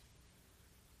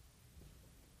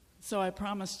So I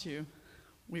promised you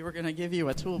we were going to give you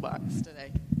a toolbox today.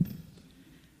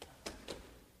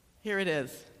 Here it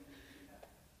is.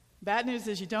 Bad news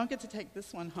is you don't get to take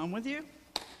this one home with you.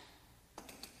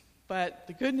 But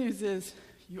the good news is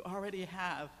you already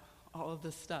have all of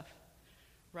this stuff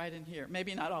right in here.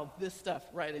 Maybe not all this stuff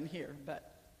right in here,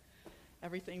 but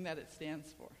everything that it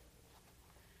stands for.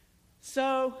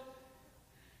 So,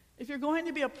 if you're going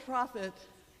to be a prophet,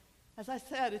 as I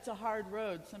said, it's a hard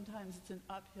road. Sometimes it's an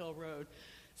uphill road.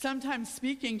 Sometimes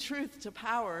speaking truth to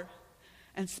power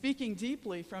and speaking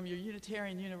deeply from your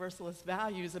Unitarian Universalist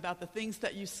values about the things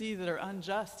that you see that are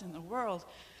unjust in the world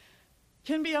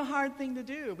can be a hard thing to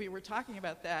do. We were talking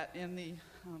about that in the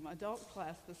adult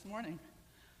class this morning.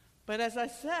 But as I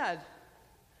said,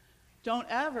 don't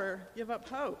ever give up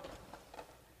hope,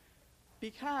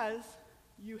 because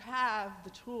you have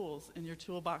the tools in your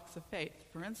toolbox of faith.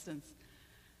 For instance,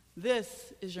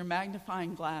 this is your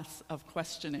magnifying glass of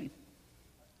questioning.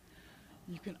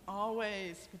 You can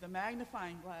always, with a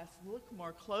magnifying glass, look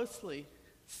more closely,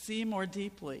 see more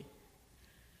deeply.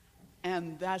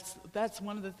 And that's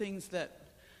one of the things that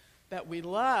we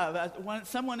love.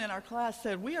 Someone in our class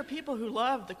said, we are people who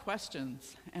love the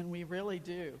questions, and we really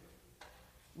do.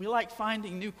 We like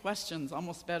finding new questions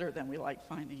almost better than we like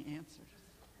finding answers.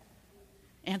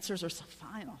 Answers are so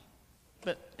final,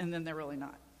 and then they're really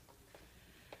not.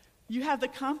 You have the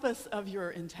compass of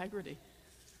your integrity.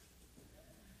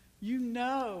 You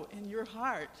know in your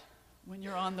heart when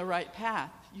you're on the right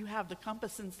path. You have the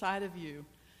compass inside of you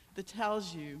that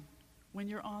tells you when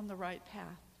you're on the right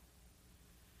path.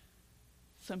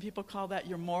 Some people call that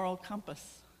your moral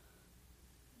compass.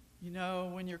 You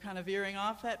know when you're kind of veering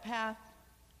off that path,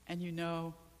 and you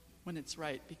know when it's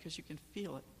right because you can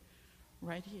feel it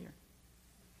right here.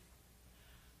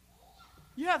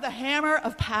 You have the hammer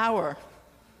of power.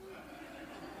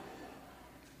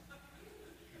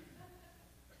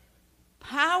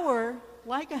 Power,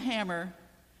 like a hammer,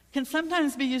 can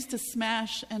sometimes be used to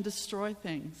smash and destroy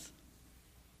things.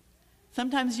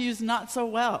 Sometimes used not so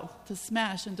well to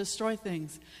smash and destroy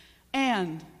things.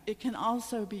 And it can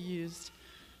also be used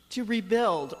to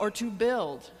rebuild or to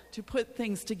build, to put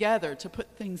things together, to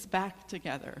put things back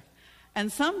together. And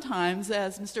sometimes,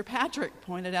 as Mr. Patrick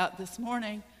pointed out this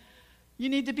morning, you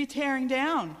need to be tearing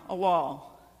down a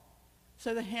wall.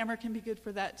 So the hammer can be good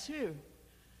for that too.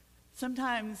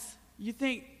 Sometimes you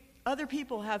think other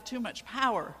people have too much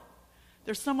power.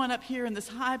 There's someone up here in this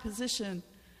high position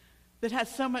that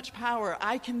has so much power.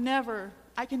 I can never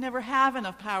have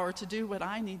enough power to do what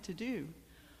I need to do.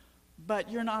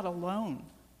 But you're not alone.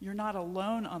 You're not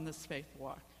alone on this faith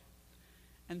walk.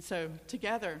 And so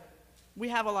together, we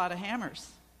have a lot of hammers.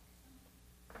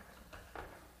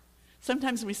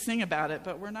 Sometimes we sing about it,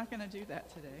 but we're not going to do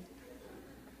that today.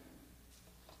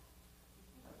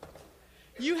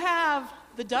 You have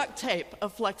the duct tape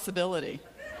of flexibility.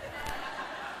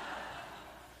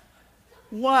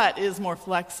 What is more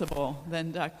flexible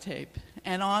than duct tape?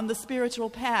 And on the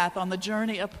spiritual path, on the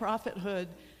journey of prophethood,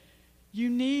 you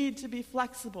need to be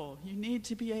flexible. You need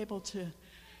to be able to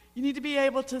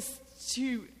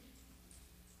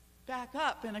back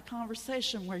up in a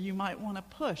conversation where you might want to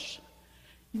push.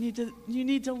 You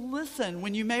need to listen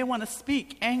when you may want to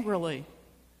speak angrily.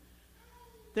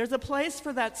 There's a place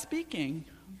for that speaking,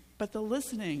 but the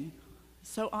listening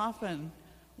so often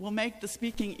will make the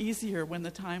speaking easier when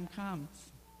the time comes.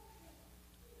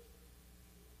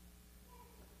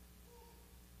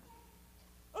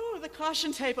 Oh, the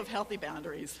caution tape of healthy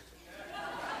boundaries.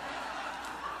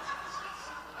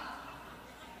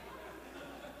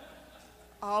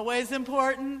 Always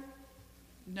important.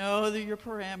 Know your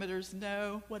parameters.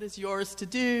 Know what is yours to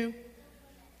do.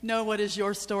 Know what is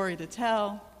your story to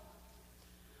tell.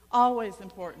 Always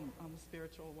important on the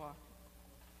spiritual walk.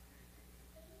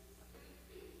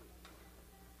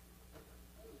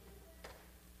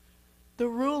 The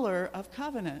ruler of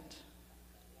covenant.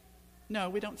 No,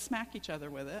 we don't smack each other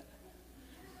with it.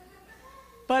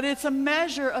 But it's a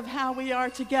measure of how we are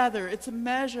together. It's a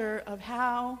measure of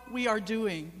how we are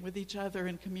doing with each other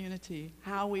in community,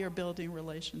 how we are building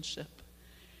relationship.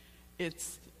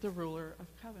 It's the ruler of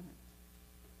covenant.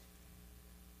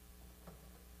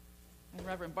 And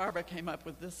Reverend Barbara came up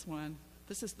with this one.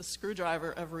 This is the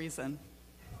screwdriver of reason.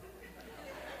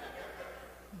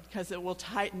 Because it will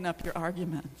tighten up your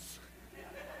arguments.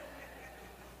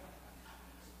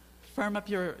 Firm up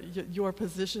your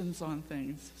positions on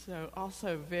things. So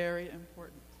also very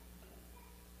important.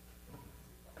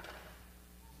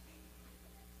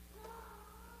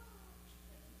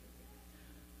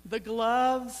 The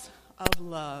gloves of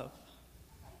love.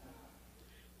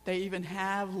 They even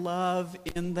have love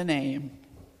in the name.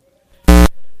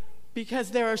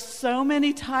 Because there are so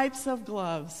many types of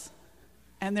gloves,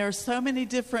 and there are so many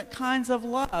different kinds of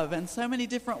love, and so many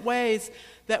different ways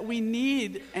that we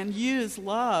need and use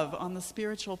love on the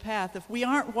spiritual path. If we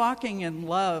aren't walking in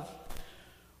love,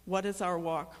 what is our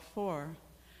walk for?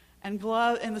 And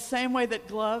in the same way that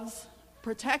gloves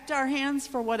protect our hands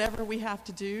for whatever we have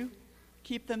to do,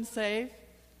 keep them safe,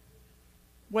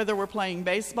 whether we're playing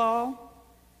baseball,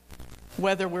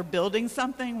 whether we're building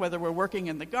something, whether we're working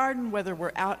in the garden, whether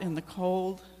we're out in the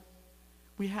cold,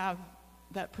 we have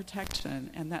that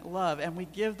protection and that love, and we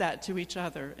give that to each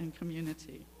other in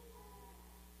community.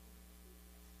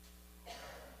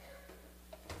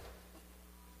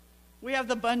 We have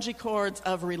the bungee cords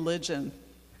of religion,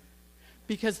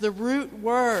 because the root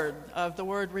word of the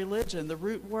word religion, the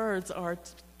root words are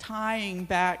tying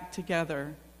back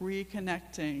together,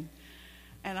 reconnecting.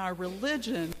 And our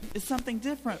religion is something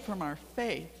different from our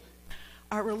faith.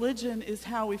 Our religion is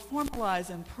how we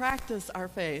formalize and practice our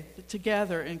faith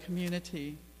together in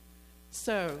community.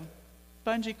 So,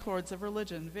 bungee cords of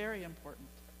religion, very important.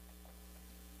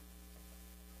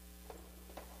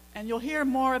 And you'll hear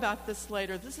more about this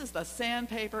later. This is the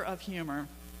sandpaper of humor,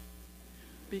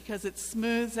 because it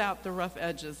smooths out the rough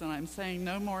edges, and I'm saying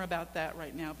no more about that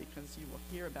right now because you will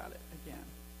hear about it again.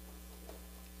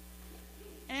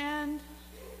 And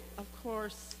of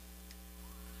course,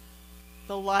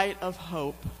 the light of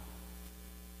hope.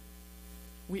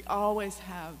 We always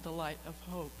have the light of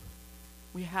hope.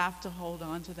 We have to hold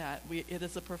on to that. It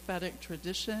is a prophetic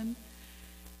tradition.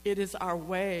 It is our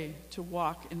way to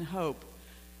walk in hope.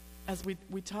 As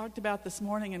we talked about this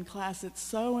morning in class, it's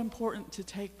so important to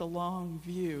take the long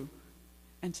view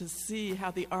and to see how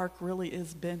the arc really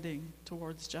is bending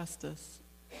towards justice.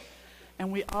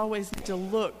 And we always need to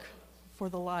look for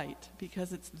the light,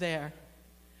 because it's there.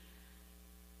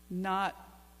 Not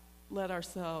let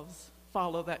ourselves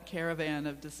follow that caravan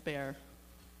of despair,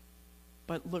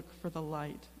 but look for the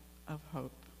light of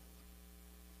hope.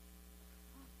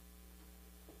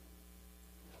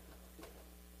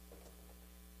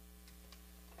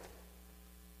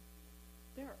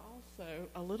 There are also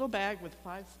a little bag with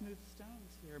 5 smooth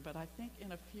stones here, but I think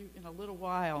in a little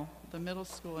while, the middle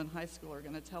school and high school are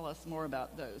going to tell us more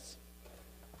about those.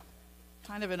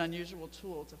 Kind of an unusual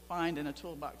tool to find in a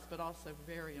toolbox, but also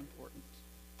very important.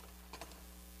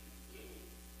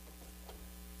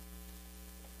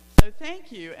 So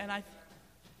thank you, and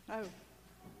we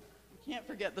can't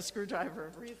forget the screwdriver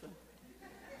of reason. Do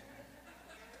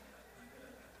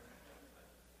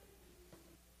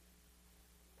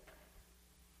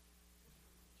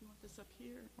you want this up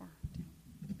here or down?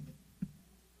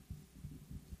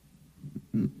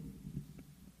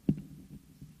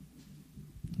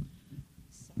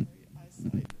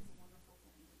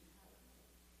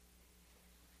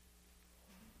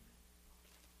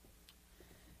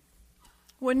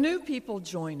 When new people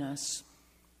join us,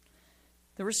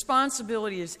 the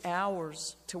responsibility is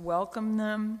ours to welcome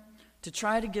them, to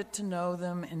try to get to know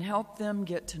them, and help them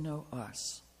get to know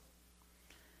us.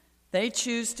 They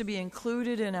choose to be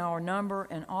included in our number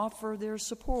and offer their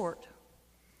support.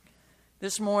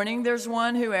 This morning, there's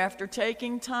one who, after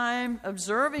taking time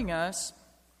observing us,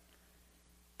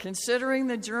 considering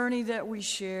the journey that we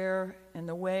share and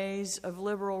the ways of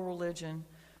liberal religion,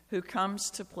 who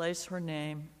comes to place her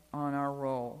name on our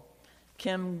roll.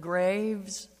 Kim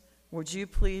Graves, would you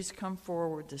please come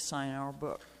forward to sign our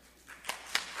book?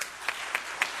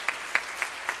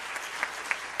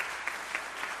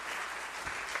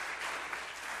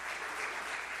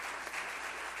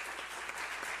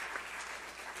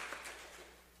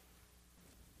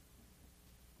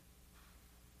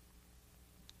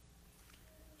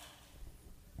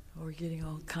 We're getting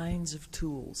all kinds of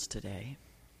tools today.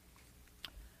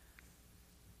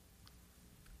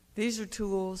 These are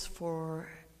tools for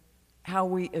how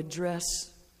we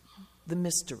address the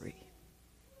mystery.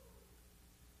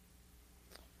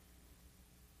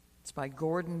 It's by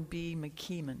Gordon B.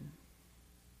 McKeeman.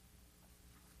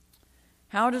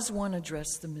 How does one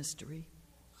address the mystery?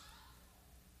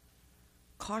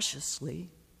 Cautiously.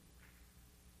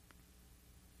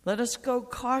 Let us go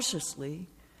cautiously,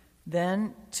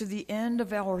 then, to the end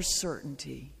of our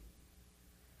certainty,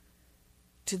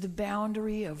 to the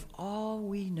boundary of all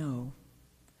we know,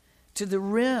 to the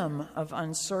rim of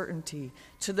uncertainty,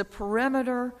 to the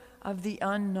perimeter of the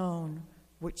unknown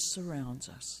which surrounds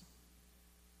us.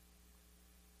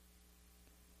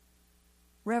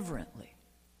 Reverently,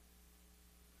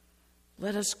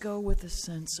 let us go with a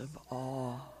sense of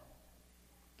awe,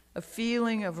 a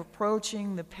feeling of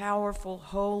approaching the powerful,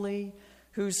 holy,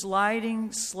 whose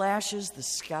lightning slashes the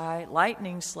sky,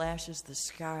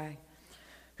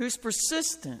 whose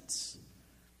persistence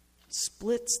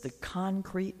splits the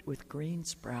concrete with green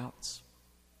sprouts,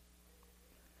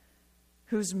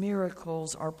 whose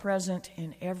miracles are present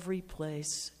in every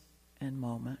place and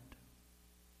moment.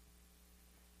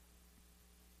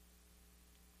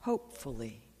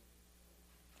 Hopefully,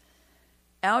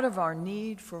 out of our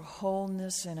need for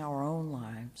wholeness in our own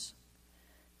lives,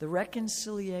 the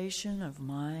reconciliation of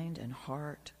mind and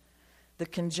heart, the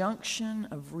conjunction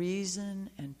of reason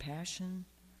and passion,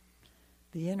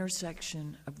 the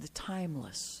intersection of the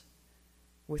timeless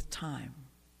with time.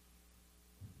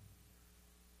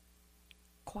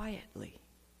 Quietly,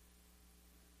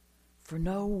 for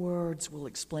no words will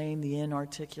explain the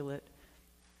inarticulate,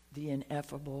 the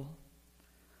ineffable,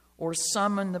 or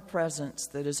summon the presence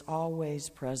that is always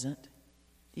present,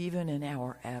 even in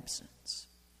our absence.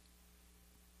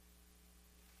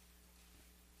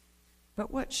 But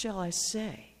what shall I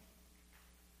say?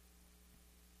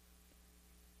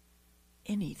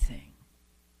 Anything.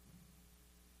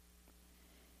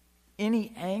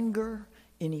 Any anger,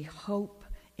 any hope,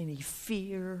 any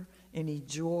fear, any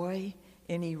joy,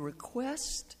 any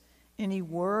request, any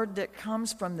word that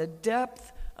comes from the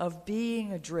depth of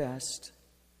being addressed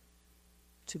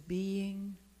to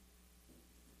being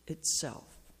itself.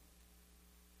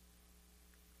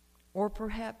 Or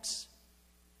perhaps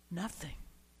nothing.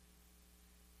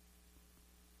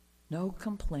 No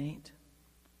complaint,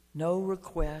 no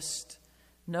request,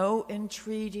 no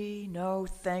entreaty, no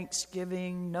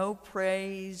thanksgiving, no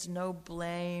praise, no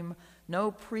blame,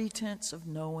 no pretense of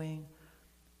knowing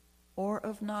or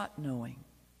of not knowing.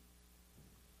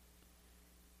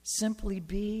 Simply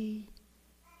be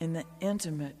in the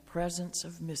intimate presence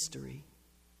of mystery,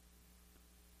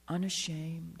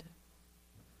 unashamed,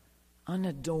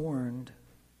 unadorned,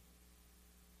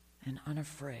 and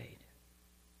unafraid.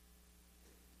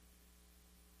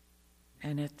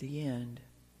 And at the end,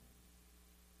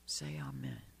 say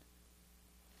Amen.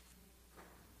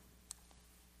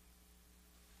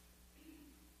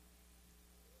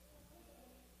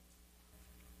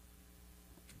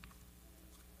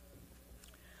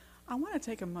 I want to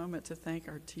take a moment to thank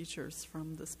our teachers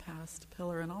from this past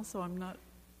pillar, and also I'm not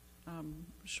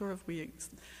sure if we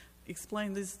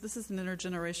explained this. This is an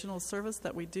intergenerational service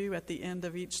that we do at the end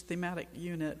of each thematic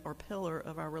unit or pillar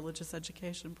of our religious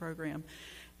education program.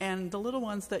 And the little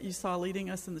ones that you saw leading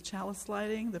us in the chalice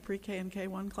lighting, the pre-K and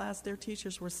K1 class, their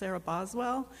teachers were Sarah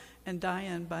Boswell and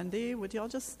Diane Bundy. Would y'all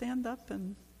just stand up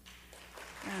and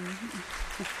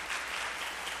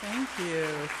thank you.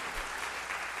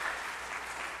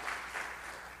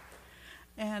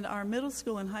 And our middle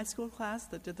school and high school class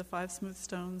that did the 5 Smooth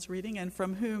Stones reading, and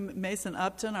from whom Mason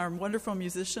Upton, our wonderful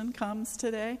musician, comes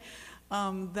today.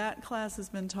 That class has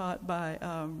been taught by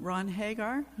Ron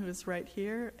Hagar, who is right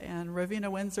here, and Ravina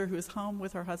Windsor, who is home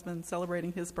with her husband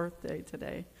celebrating his birthday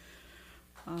today.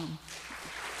 So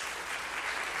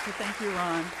thank you,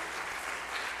 Ron.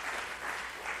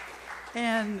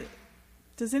 And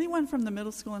does anyone from the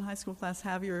middle school and high school class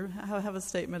have a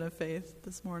statement of faith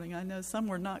this morning? I know some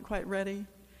were not quite ready,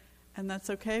 and that's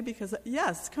okay because,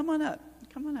 yes, come on up.